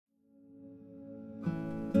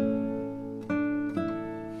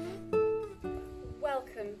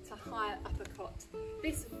Uppacott.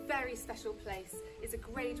 This very special place is a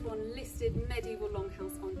Grade 1 listed medieval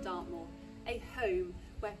longhouse on Dartmoor, a home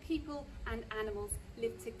where people and animals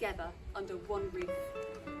live together under one roof.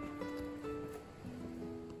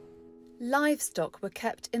 Livestock were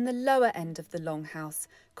kept in the lower end of the longhouse,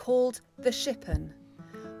 called the shippen,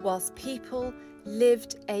 whilst people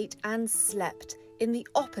lived, ate and slept in the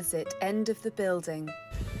opposite end of the building.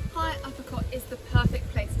 Higher Uppacott is the perfect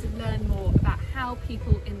place to learn more about how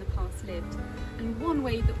people in the past lived, and one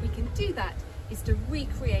way that we can do that is to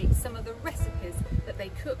recreate some of the recipes that they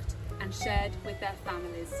cooked and shared with their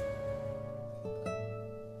families.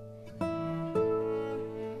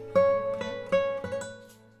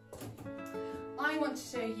 I want to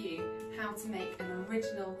show you how to make an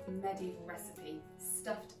original medieval recipe,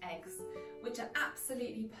 stuffed eggs, which are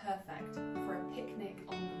absolutely perfect for a picnic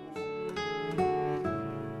on the moor.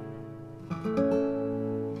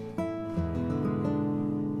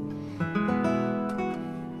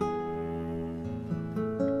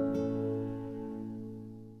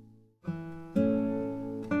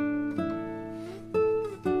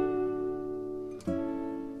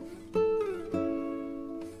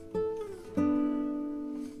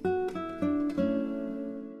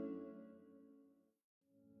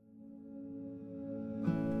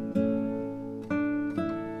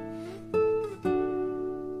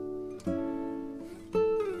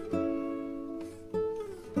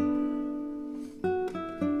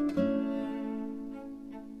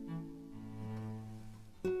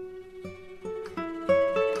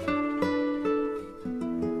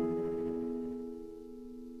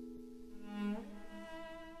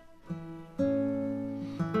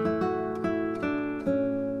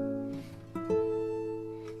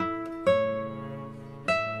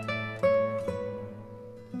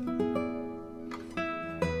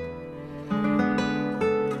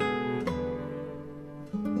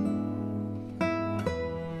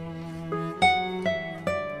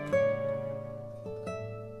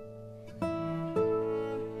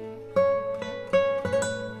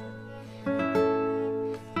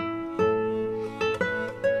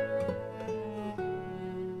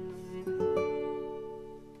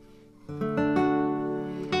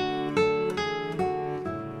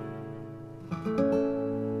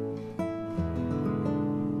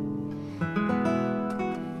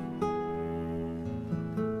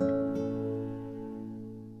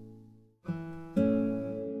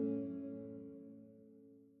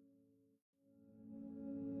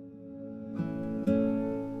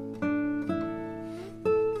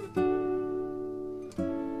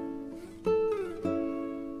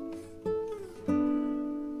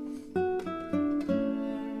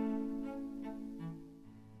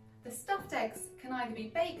 Stuffed eggs can either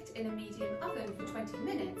be baked in a medium oven for 20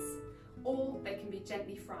 minutes or they can be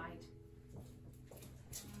gently fried.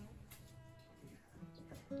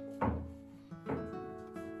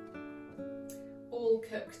 All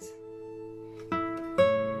cooked.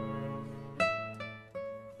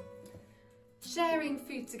 Sharing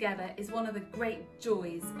food together is one of the great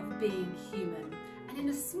joys of being human, and in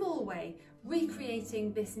a small way,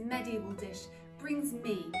 recreating this medieval dish brings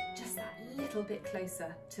me just that little bit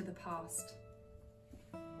closer to the past.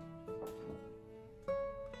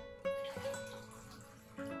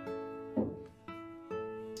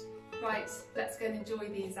 Right, let's go and enjoy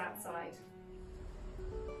these outside.